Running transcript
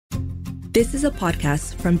This is a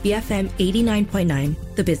podcast from BFM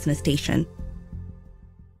 89.9, the business station.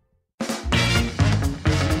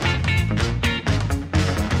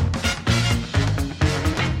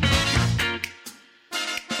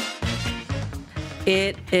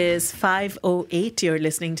 It is 5:08. You're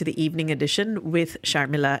listening to the evening edition with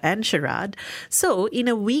Sharmila and Sharad. So, in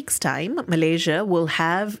a week's time, Malaysia will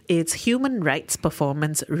have its human rights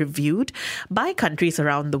performance reviewed by countries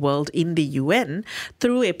around the world in the UN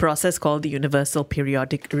through a process called the Universal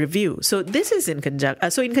Periodic Review. So, this is in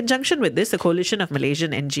conjunction with this, the coalition of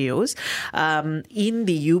Malaysian NGOs in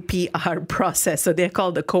the UPR process, so they're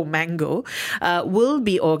called the COMANGO, will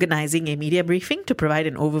be organizing a media briefing to provide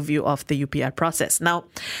an overview of the UPR process. Now,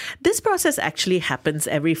 this process actually happens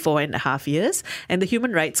every 4.5 years, and the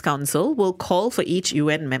Human Rights Council will call for each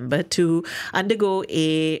UN member to undergo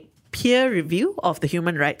a peer review of the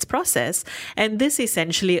human rights process, and this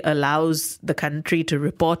essentially allows the country to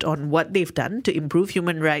report on what they've done to improve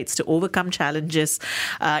human rights, to overcome challenges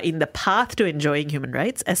in the path to enjoying human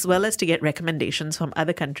rights, as well as to get recommendations from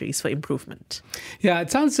other countries for improvement. Yeah, it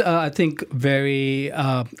sounds, I think, very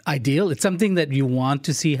ideal. It's something that you want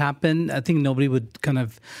to see happen. I think nobody would kind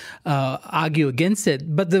of argue against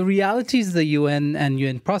it. But the reality is the UN and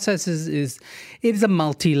UN processes is it is a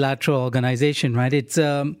multilateral organization, right?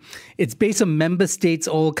 It's based on member states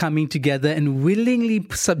all coming together and willingly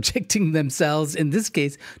subjecting themselves, in this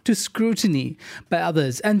case, to scrutiny by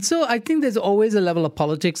others. And so I think there's always a level of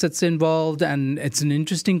politics that's involved, and it's an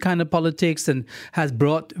interesting kind of politics and has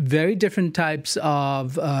brought very different types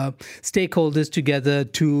of stakeholders together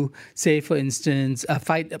to, say, for instance,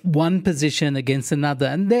 fight one position against another.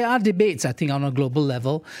 And there are debates, I think, on a global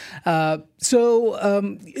level.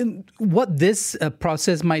 What this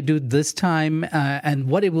process might do this time and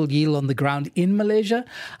what it will yield on the ground in Malaysia,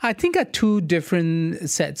 I think are two different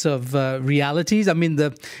sets of realities. I mean,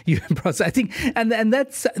 the UN process, I think, and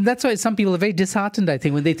that's why some people are very disheartened, I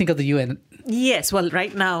think, when they think of the UN. Yes, well,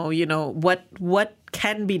 right now, you know, what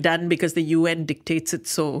can be done because the UN dictates it,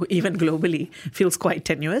 so even globally feels quite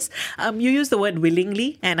tenuous. You use the word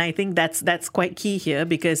willingly, and I think that's quite key here,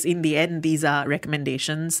 because in the end, these are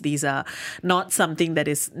recommendations. These are not something that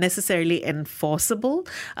is necessarily enforceable.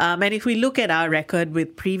 And if we look at our record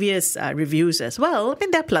with previous reviews as well, I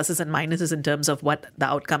mean, there are pluses and minuses in terms of what the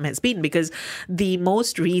outcome has been, because the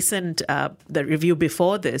most recent, the review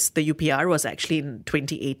before this, the UPR, was actually in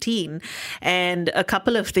 2018. And a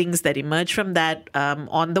couple of things that emerged from that,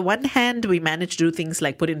 on the one hand, we managed to do things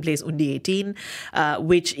like put in place Undi 18,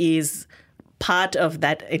 which is part of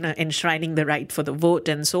that, enshrining the right for the vote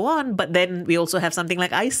and so on. But then we also have something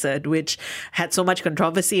like ICERD, which had so much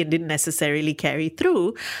controversy and didn't necessarily carry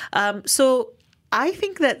through. So I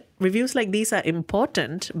think that reviews like these are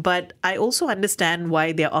important, but I also understand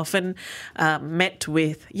why they're often met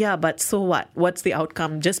with, yeah, but so what? What's the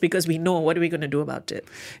outcome? Just because we know, what are we going to do about it?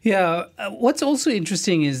 Yeah. What's also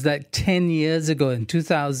interesting is that 10 years ago, in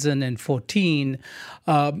 2014,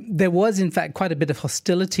 there was, in fact, quite a bit of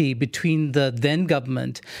hostility between the then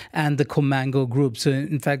government and the COMANGO group. So,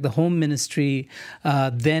 in fact, the Home Ministry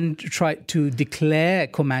then tried to declare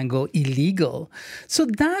COMANGO illegal. So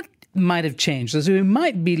that might have changed. So we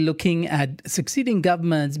might be looking at succeeding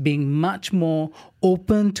governments being much more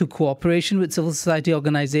open to cooperation with civil society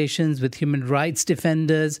organizations, with human rights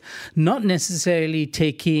defenders, not necessarily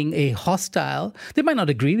taking a hostile, they might not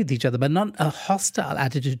agree with each other, but not a hostile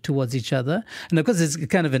attitude towards each other. And of course, it's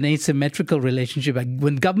kind of an asymmetrical relationship.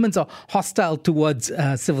 When governments are hostile towards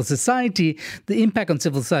civil society, the impact on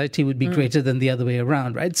civil society would be greater than the other way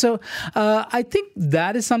around, right? So I think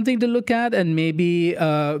that is something to look at, and maybe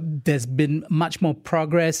there's been much more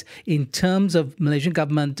progress in terms of Malaysian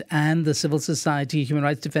government and the civil society human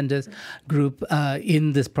rights defenders group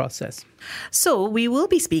in this process. So we will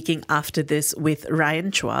be speaking after this with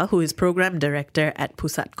Ryan Chua, who is Program Director at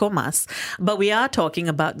Pusat Komas. But we are talking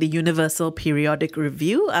about the Universal Periodic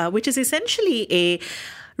Review, which is essentially a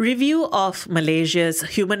review of Malaysia's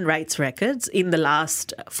human rights records in the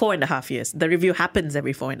last 4.5 years. The review happens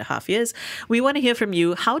every 4.5 years. We want to hear from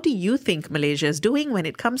you. How do you think Malaysia is doing when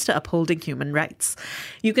it comes to upholding human rights?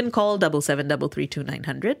 You can call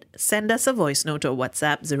 77332900, send us a voice note or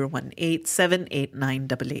WhatsApp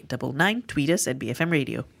 018-789-8899, tweet us at BFM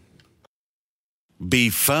Radio. Be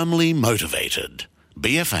firmly motivated.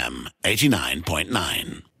 BFM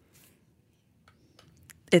 89.9.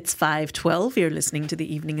 It's 5:12. You're listening to the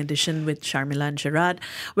evening edition with Sharmila and Sharad.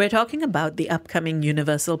 We're talking about the upcoming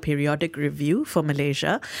Universal Periodic Review for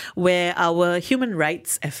Malaysia, where our human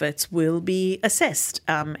rights efforts will be assessed.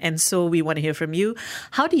 And so we want to hear from you.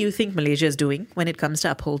 How do you think Malaysia is doing when it comes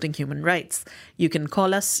to upholding human rights? You can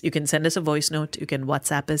call us, you can send us a voice note, you can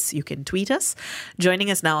WhatsApp us, you can tweet us. Joining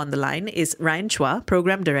us now on the line is Ryan Chua,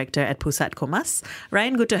 Program Director at Pusat Komas.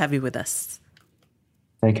 Ryan, good to have you with us.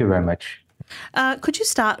 Thank you very much. Could you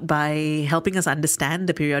start by helping us understand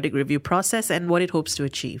the periodic review process and what it hopes to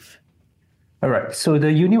achieve? All right. So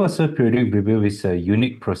the Universal Periodic Review is a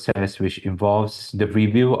unique process which involves the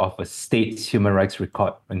review of a state's human rights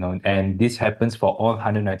record, and this happens for all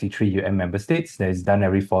 193 UN member states. That is done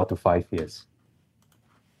every 4 to 5 years.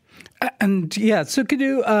 And yeah, so could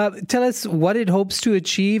you tell us what it hopes to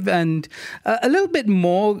achieve and a little bit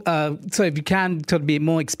more, so if you can sort of be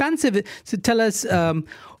more expansive, so tell us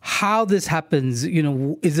how this happens.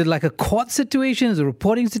 Is it like a court situation? Is it a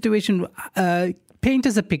reporting situation? Paint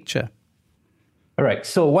us a picture. All right.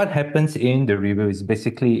 So what happens in the review is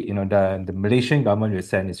basically, the Malaysian government will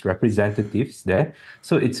send its representatives there.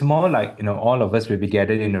 So it's more like, all of us will be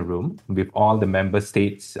gathered in a room with all the member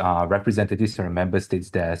states, representatives from the member states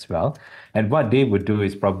there as well. And what they would do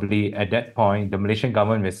is probably at that point, the Malaysian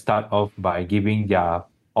government will start off by giving their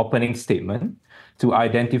opening statement to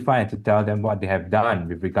identify and to tell them what they have done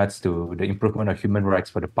with regards to the improvement of human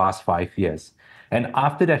rights for the past 5 years. And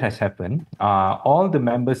after that has happened, all the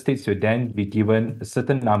member states will then be given a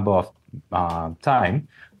certain number of time.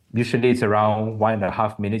 Usually it's around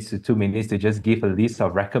 1.5 minutes to 2 minutes to just give a list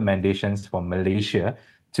of recommendations for Malaysia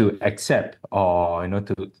to accept or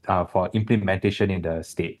for implementation in the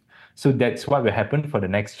state. So that's what will happen for the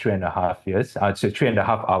next 3.5 years,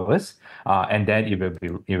 3.5 hours, and then it will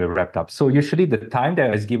be wrapped up. So usually the time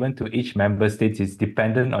that is given to each member state is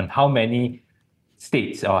dependent on how many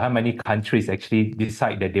states or how many countries actually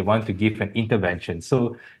decide that they want to give an intervention.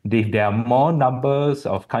 So if there are more numbers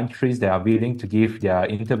of countries that are willing to give their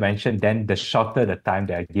intervention, then the shorter the time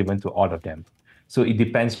they are given to all of them. So it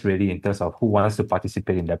depends really in terms of who wants to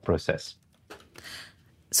participate in that process.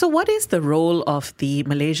 So what is the role of the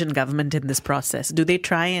Malaysian government in this process? Do they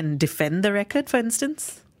try and defend the record, for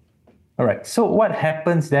instance? All right. So what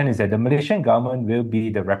happens then is that the Malaysian government will be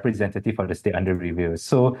the representative of the state under review.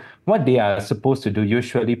 So what they are supposed to do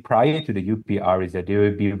usually prior to the UPR is that they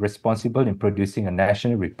will be responsible in producing a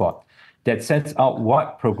national report that sets out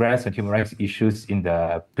what progress on human rights issues in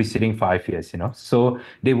the preceding 5 years. So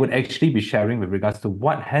they would actually be sharing with regards to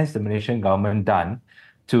what has the Malaysian government done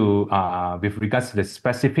to with regards to the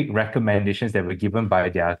specific recommendations that were given by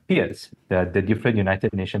their peers, the different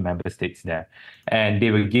United Nations member states there. And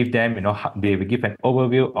they will give them, they will give an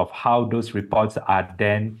overview of how those reports are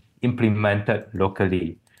then implemented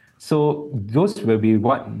locally. So those will be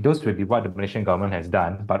what the Malaysian government has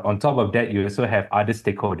done. But on top of that, you also have other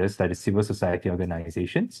stakeholders like the civil society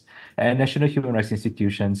organizations and national human rights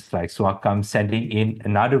institutions like SWACAM sending in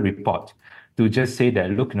another report to just say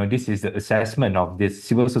that, look, this is the assessment of this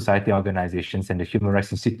civil society organizations and the human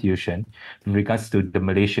rights institution in regards to the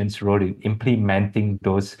Malaysians' role in implementing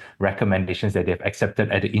those recommendations that they've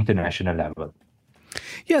accepted at the international level.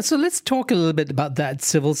 Yeah, so let's talk a little bit about that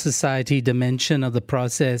civil society dimension of the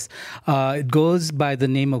process. It goes by the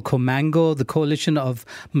name of Comango, the Coalition of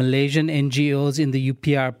Malaysian NGOs in the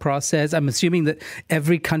UPR process. I'm assuming that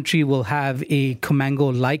every country will have a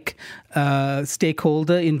Comango-like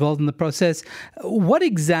stakeholder involved in the process. What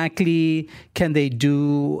exactly can they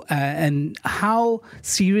do and how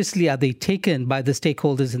seriously are they taken by the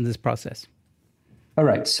stakeholders in this process? All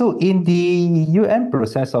right. So in the UN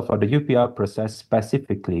process or for the UPR process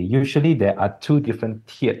specifically, usually there are two different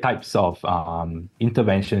types of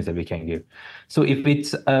interventions that we can give. So if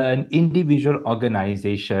it's an individual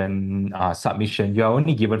organization submission, you are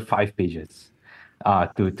only given 5 pages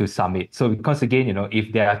to submit. So because again,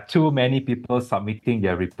 if there are too many people submitting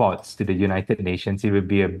their reports to the United Nations, it will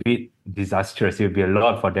be a bit disastrous. It will be a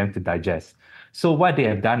lot for them to digest. So what they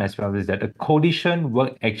have done as well is that a coalition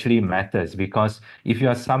work actually matters, because if you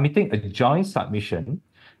are submitting a joint submission,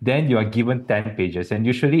 then you are given 10 pages. And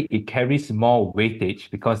usually it carries more weightage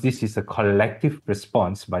because this is a collective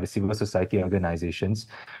response by the civil society organizations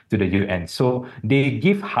to the UN. So they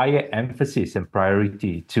give higher emphasis and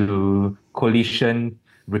priority to coalition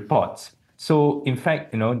reports. So in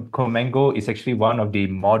fact, Comango is actually one of the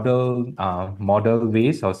model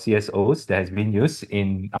ways or CSOs that has been used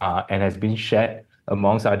in and has been shared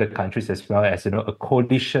amongst other countries as well as, a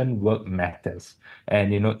coalition work matters.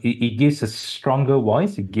 And, it gives a stronger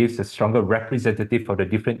voice, it gives a stronger representative for the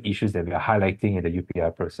different issues that we are highlighting in the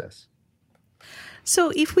UPR process.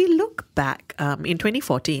 So, if we look back in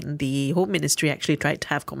 2014, the Home Ministry actually tried to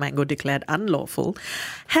have Comango declared unlawful.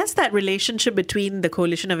 Has that relationship between the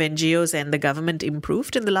coalition of NGOs and the government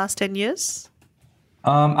improved in the last 10 years?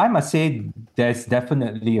 I must say there's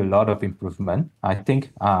definitely a lot of improvement. I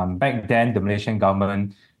think back then the Malaysian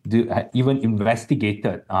government even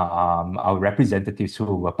investigated our representatives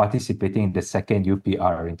who were participating in the second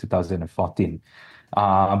UPR in 2014.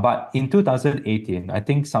 But in 2018, I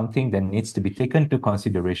think something that needs to be taken into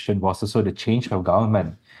consideration was also the change of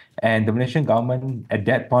government. And the Malaysian government at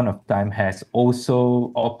that point of time has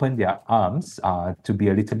also opened their arms to be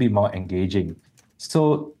a little bit more engaging.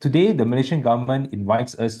 So today, the Malaysian government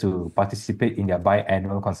invites us to participate in their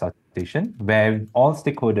biannual consultation, where all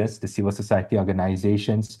stakeholders, the civil society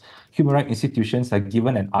organizations, human rights institutions are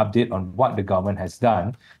given an update on what the government has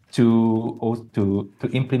done to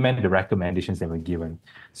implement the recommendations that were given.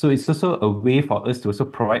 So it's also a way for us to also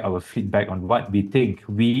provide our feedback on what we think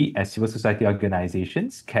we as civil society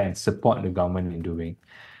organizations can support the government in doing.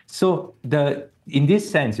 So in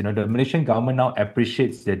this sense, the Malaysian government now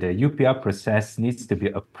appreciates that the UPR process needs to be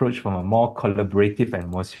approached from a more collaborative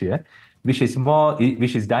atmosphere, which is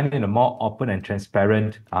done in a more open and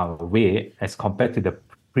transparent way as compared to the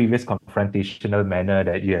previous confrontational manner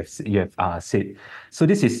that you have said. So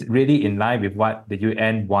this is really in line with what the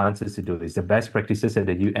UN wants us to do. It's the best practices at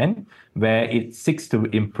the UN, where it seeks to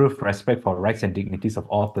improve respect for rights and dignities of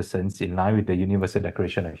all persons in line with the Universal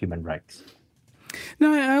Declaration of Human Rights.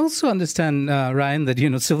 Now, I also understand, Ryan, that,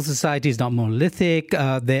 civil society is not monolithic.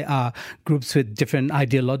 There are groups with different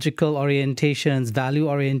ideological orientations, value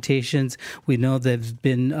orientations. We know there's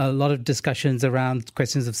been a lot of discussions around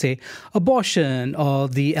questions of, say, abortion or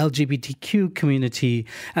the LGBTQ community.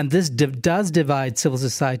 And this does divide civil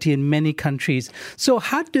society in many countries. So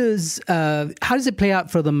how does it play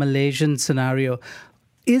out for the Malaysian scenario?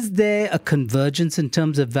 Is there a convergence in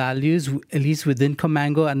terms of values, at least within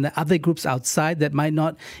Comango and the other groups outside that might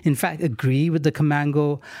not, in fact, agree with the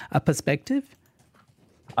Comango perspective?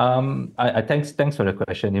 Thanks for the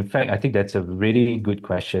question. In fact, I think that's a really good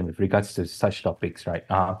question with regards to such topics, right?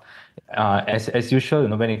 As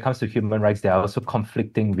usual, when it comes to human rights, there are also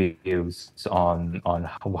conflicting views on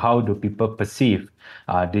how do people perceive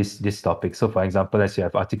this topic. So, for example, as you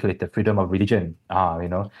have articulated, freedom of religion,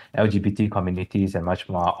 LGBT communities and much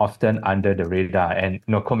more are often under the radar. And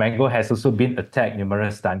Comango has also been attacked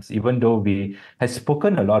numerous times. Even though we have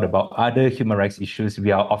spoken a lot about other human rights issues,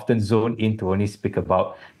 we are often zoned in to only speak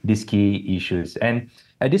about these key issues. And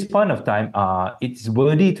at this point of time, it's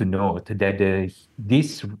worthy to note that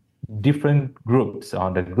these different groups,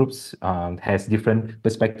 has different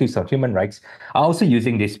perspectives on human rights, are also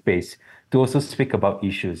using this space to also speak about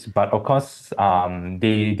issues. But of course,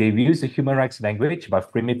 they use the human rights language,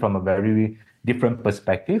 but frame it from a very different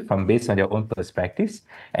perspective, based on their own perspectives.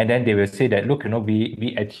 And then they will say that, look,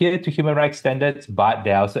 we adhere to human rights standards, but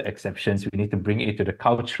there are also exceptions. We need to bring it to the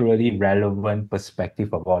culturally relevant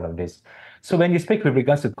perspective of all of this. So when you speak with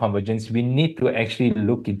regards to convergence, we need to actually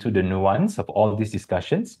look into the nuance of all these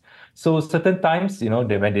discussions. So certain times,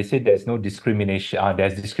 when they say there's no discrimination,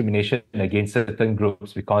 there's discrimination against certain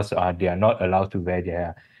groups because they are not allowed to wear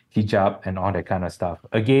their hijab and all that kind of stuff.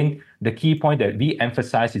 Again, the key point that we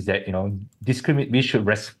emphasize is that, we should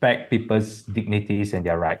respect people's dignities and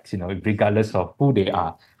their rights, regardless of who they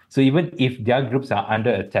are. So even if their groups are under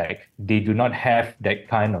attack, they do not have that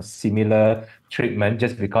kind of similar treatment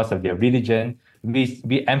just because of their religion.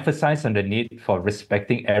 We emphasize on the need for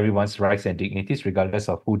respecting everyone's rights and dignities, regardless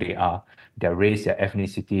of who they are, their race, their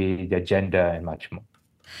ethnicity, their gender, and much more.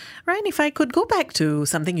 Ryan, if I could go back to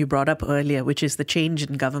something you brought up earlier, which is the change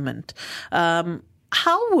in government.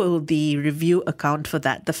 How will the review account for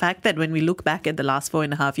that? The fact that when we look back at the last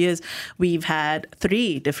 4.5 years, we've had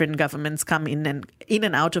 3 different governments come in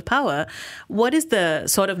and out of power. What is the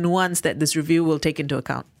sort of nuance that this review will take into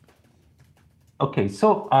account? Okay,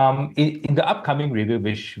 so in the upcoming review,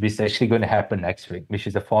 which is actually going to happen next week, which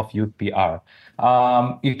is the 4th UPR,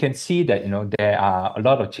 you can see that there are a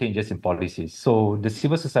lot of changes in policies. So the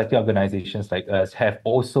civil society organizations like us have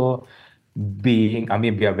also we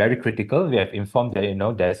are very critical. We have informed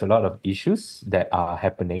that there's a lot of issues that are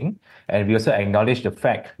happening, and we also acknowledge the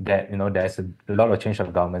fact that there's a lot of change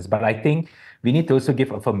of governments. But I think we need to also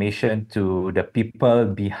give information to the people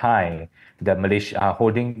behind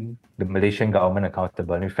holding the Malaysian government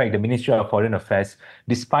accountable. In fact, the Ministry of Foreign Affairs,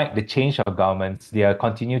 despite the change of governments, they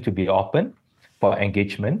continue to be open for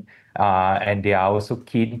engagement, and they are also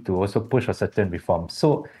keen to also push for certain reforms.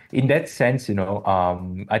 So, in that sense,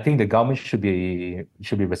 I think the government should be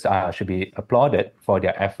applauded for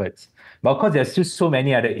their efforts. But of course, there's still so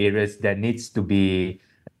many other areas that needs to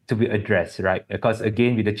to be addressed, right? Because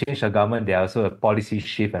again, with the change of government, there are also a policy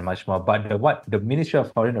shift and much more. But what the Ministry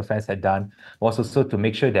of Foreign Affairs had done was also to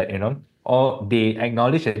make sure that, all they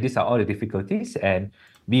acknowledge that these are all the difficulties, and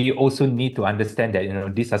we also need to understand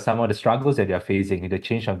that, these are some of the struggles that they are facing, the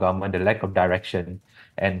change of government, the lack of direction,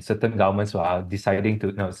 and certain governments are deciding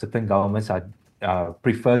to, certain governments are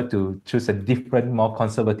prefer to choose a different, more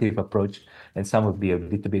conservative approach, and some will be a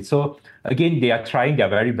little bit. So again, they are trying their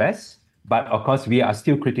very best, but of course, we are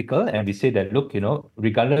still critical, and we say that, look,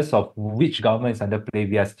 regardless of which government is under play,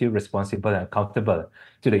 we are still responsible and accountable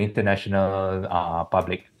to the international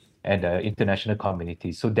public and the international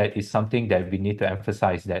community. So that is something that we need to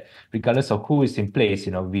emphasize, that regardless of who is in place,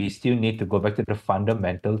 we still need to go back to the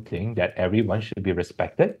fundamental thing that everyone should be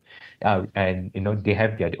respected, and they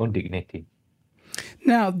have their own dignity.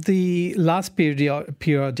 Now, the last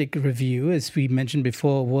periodic review, as we mentioned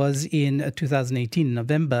before, was in 2018,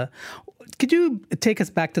 November. Could you take us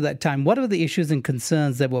back to that time? What are the issues and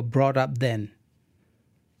concerns that were brought up then?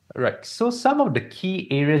 Right. So some of the key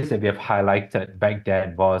areas that we have highlighted back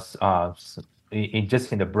then was in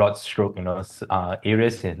the broad stroke,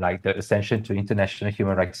 areas in like the accession to international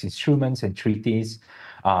human rights instruments and treaties,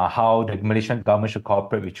 how the Malaysian government should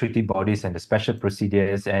cooperate with treaty bodies and the special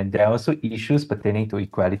procedures. And there are also issues pertaining to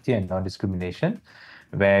equality and non-discrimination,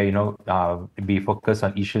 where, we focus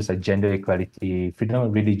on issues like gender equality, freedom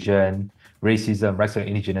of religion, racism, rights of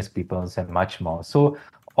indigenous peoples, and much more. So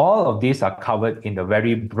all of these are covered in the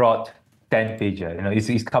very broad 10-pager.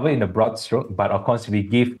 It's covered in a broad stroke, but of course we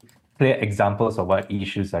give clear examples of what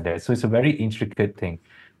issues are there. So it's a very intricate thing.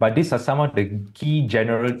 But these are some of the key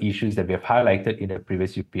general issues that we have highlighted in the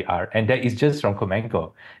previous UPR. And that is just from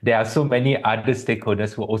Comenco. There are so many other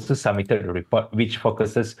stakeholders who also submitted a report which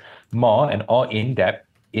focuses more and all in depth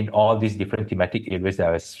in all these different thematic areas that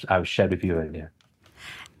I shared with you earlier.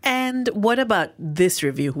 And what about this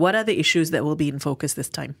review? What are the issues that will be in focus this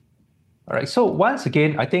time? All right. So once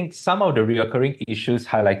again, I think some of the recurring issues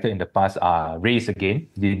highlighted in the past are raised again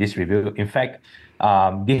in this review. In fact,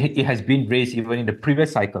 it has been raised even in the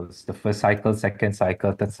previous cycles, the first cycle, second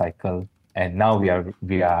cycle, third cycle, and now we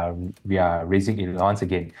are raising it once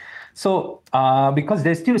again. So because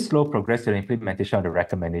there's still slow progress in the implementation of the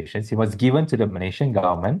recommendations, it was given to the Malaysian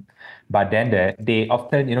government, but then they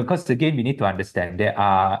often, because again, we need to understand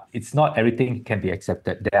it's not everything can be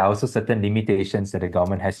accepted. There are also certain limitations that the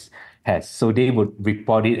government has. So they would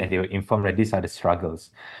report it and they would inform that these are the struggles,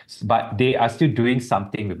 but they are still doing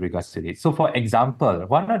something with regards to it. So for example,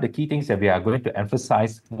 one of the key things that we are going to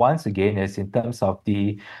emphasize once again is in terms of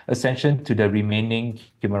the accession to the remaining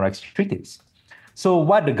human rights treaties. So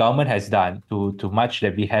what the government has done, to much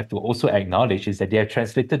that we have to also acknowledge, is that they have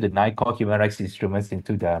translated the 9 core human rights instruments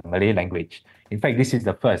into the Malay language. In fact, this is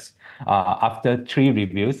the first. After 3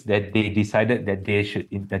 reviews, that they decided that they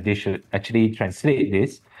should actually translate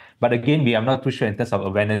this. But again, we are not too sure in terms of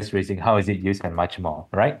awareness raising, how is it used and much more,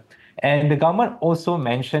 right? And the government also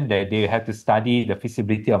mentioned that they have to study the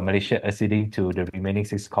feasibility of Malaysia acceding to the remaining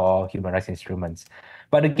 6 core human rights instruments.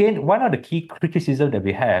 But again, one of the key criticisms that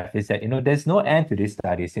we have is that, there's no end to these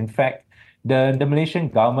studies. In fact, the Malaysian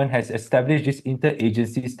government has established this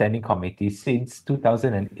interagency standing committee since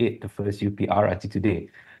 2008, the first UPR until today.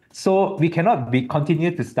 So we cannot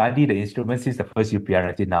continue to study the instruments since the first UPR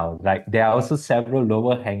until now. Like there are also several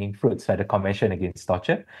lower hanging fruits like the Convention Against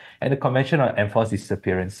Torture and the Convention on Enforced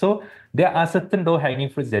Disappearance. So there are certain low hanging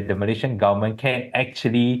fruits that the Malaysian government can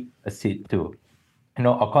actually accede to.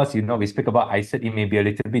 Of course, we speak about ISET, it may be a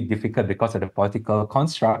little bit difficult because of the political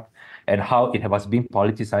construct and how it was being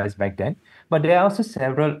politicized back then. But there are also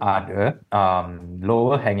several other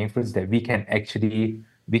lower hanging fruits that we can actually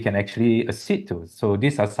accede to. So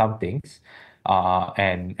these are some things.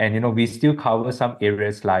 And we still cover some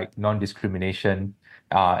areas like non-discrimination,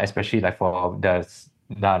 especially like for the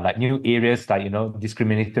like new areas like,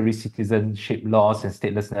 discriminatory citizenship laws and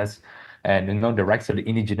statelessness. And the rights of the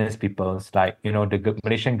indigenous peoples, like the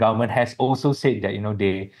Malaysian government has also said that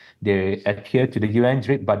they adhere to the UN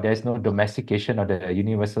DRIP, but there's no domestication of the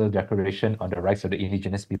Universal Declaration on the Rights of the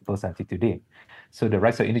Indigenous Peoples until today. So the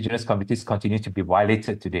rights of indigenous communities continue to be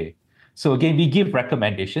violated today. So again, we give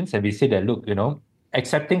recommendations and we say that, look,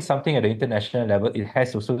 accepting something at the international level, it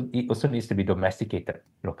also needs to be domesticated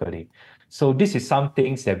locally. So this is some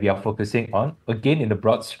things that we are focusing on, again in the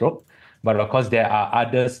broad stroke. But of course, there are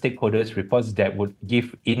other stakeholders reports that would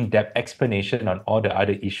give in-depth explanation on all the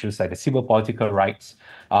other issues like the civil political rights,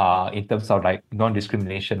 in terms of like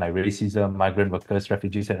non-discrimination, like racism, migrant workers,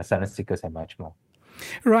 refugees, and asylum seekers, and much more.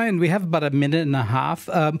 Ryan, we have about a minute and a half.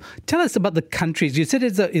 Tell us about the countries. You said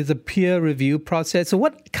it's a peer review process. So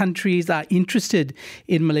what countries are interested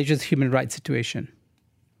in Malaysia's human rights situation?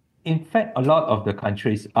 In fact, a lot of the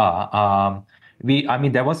countries are.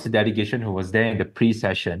 There was a delegation who was there in the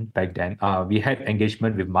pre-session back then. We had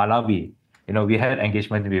engagement with Malawi. We had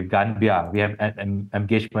engagement with Gambia. We have an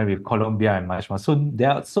engagement with Colombia and much more. So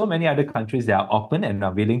there are so many other countries that are open and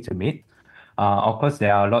are willing to meet. Of course,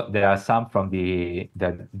 there are some from the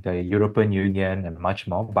European Union and much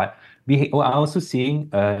more, but we are also seeing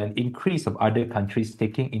an increase of other countries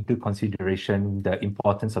taking into consideration the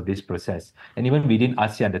importance of this process. And even within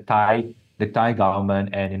ASEAN, the Thai government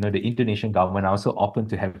and the Indonesian government are also open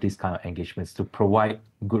to have these kind of engagements to provide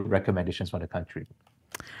good recommendations for the country.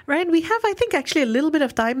 Ryan, we have, I think, actually a little bit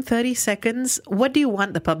of time, 30 seconds. What do you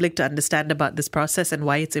want the public to understand about this process and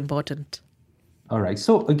why it's important? All right.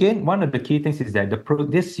 So again, one of the key things is that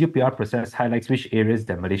this UPR process highlights which areas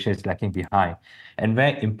that Malaysia is lacking behind and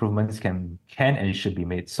where improvements can and should be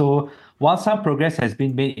made. So while some progress has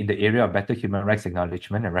been made in the area of better human rights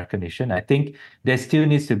acknowledgement and recognition, I think there still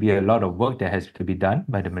needs to be a lot of work that has to be done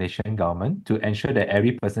by the Malaysian government to ensure that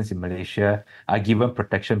every person in Malaysia are given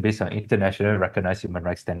protection based on internationally recognized human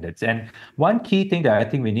rights standards. And one key thing that I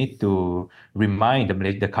think we need to remind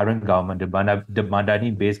the current government, the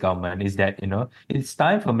Madani-based government, is that it's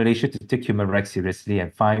time for Malaysia to take human rights seriously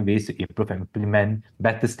and find ways to improve and implement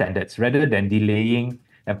better standards rather than delaying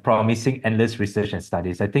and promising endless research and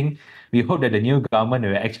studies. I think we hope that the new government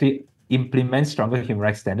will actually implement stronger human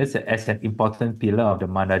rights standards as an important pillar of the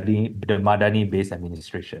Madani-based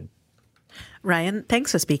administration. Ryan,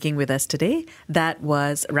 thanks for speaking with us today. That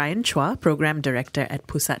was Ryan Chua, Program Director at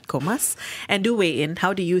Pusat Komas. And do weigh in.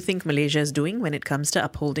 How do you think Malaysia is doing when it comes to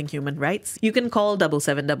upholding human rights? You can call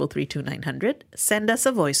 77332900, send us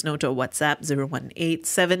a voice note or WhatsApp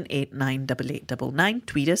 018-789-8899,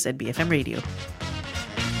 tweet us at BFM Radio.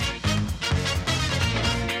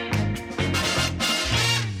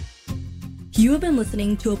 You have been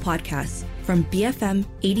listening to a podcast from BFM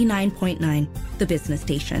 89.9, the business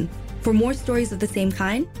station. For more stories of the same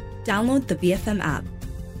kind, download the BFM app.